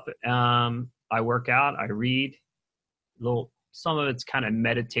get up, I work out, I read. Some of it's kind of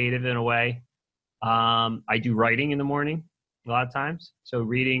meditative in a way. I do writing in the morning a lot of times. So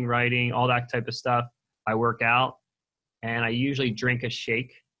reading, writing, all that type of stuff. I work out, and I usually drink a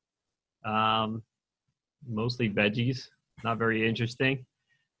shake, mostly veggies, not very interesting.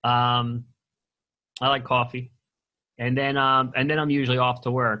 I like coffee. And then I'm usually off to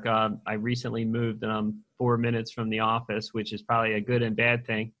work. I recently moved and I'm 4 minutes from the office, which is probably a good and bad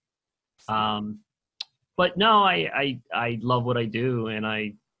thing. But no, I love what I do, and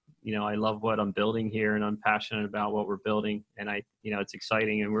I love what I'm building here, and I'm passionate about what we're building, and it's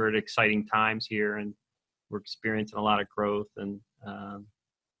exciting, and we're at exciting times here, and we're experiencing a lot of growth, and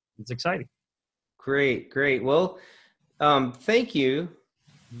it's exciting. Great. Well, thank you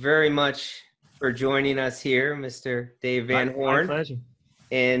very much for joining us here, Mr. Dave Van Horn. My pleasure.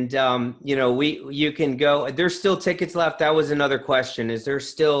 And, you can go, there's still tickets left. That was another question. Is there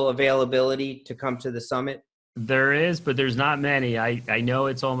still availability to come to the summit? There is, but there's not many. I know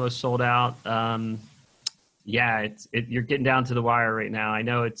it's almost sold out. You're getting down to the wire right now. I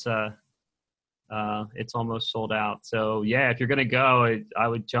know it's almost sold out. So yeah, if you're going to go, I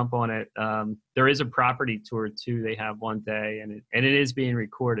would jump on it. There is a property tour too. They have one day, and it is being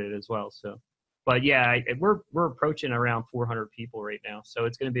recorded as well. So, but yeah, we're approaching around 400 people right now. So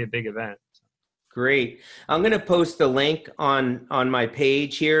it's going to be a big event. Great. I'm going to post the link on my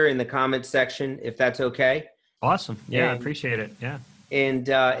page here in the comments section, if that's okay. Awesome. Yeah, I appreciate it. Yeah. And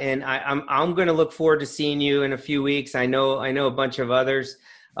I'm going to look forward to seeing you in a few weeks. I know a bunch of others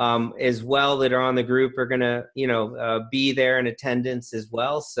as well that are on the group are going to, be there in attendance as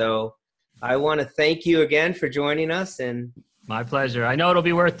well. So I want to thank you again for joining us. And my pleasure. I know it'll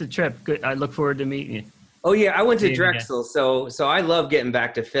be worth the trip. Good. I look forward to meeting you. Oh yeah. I went to Drexel. So I love getting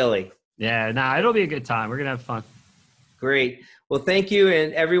back to Philly. Yeah. It'll be a good time. We're going to have fun. Great. Well, thank you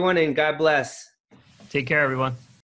and everyone, and God bless. Take care, everyone.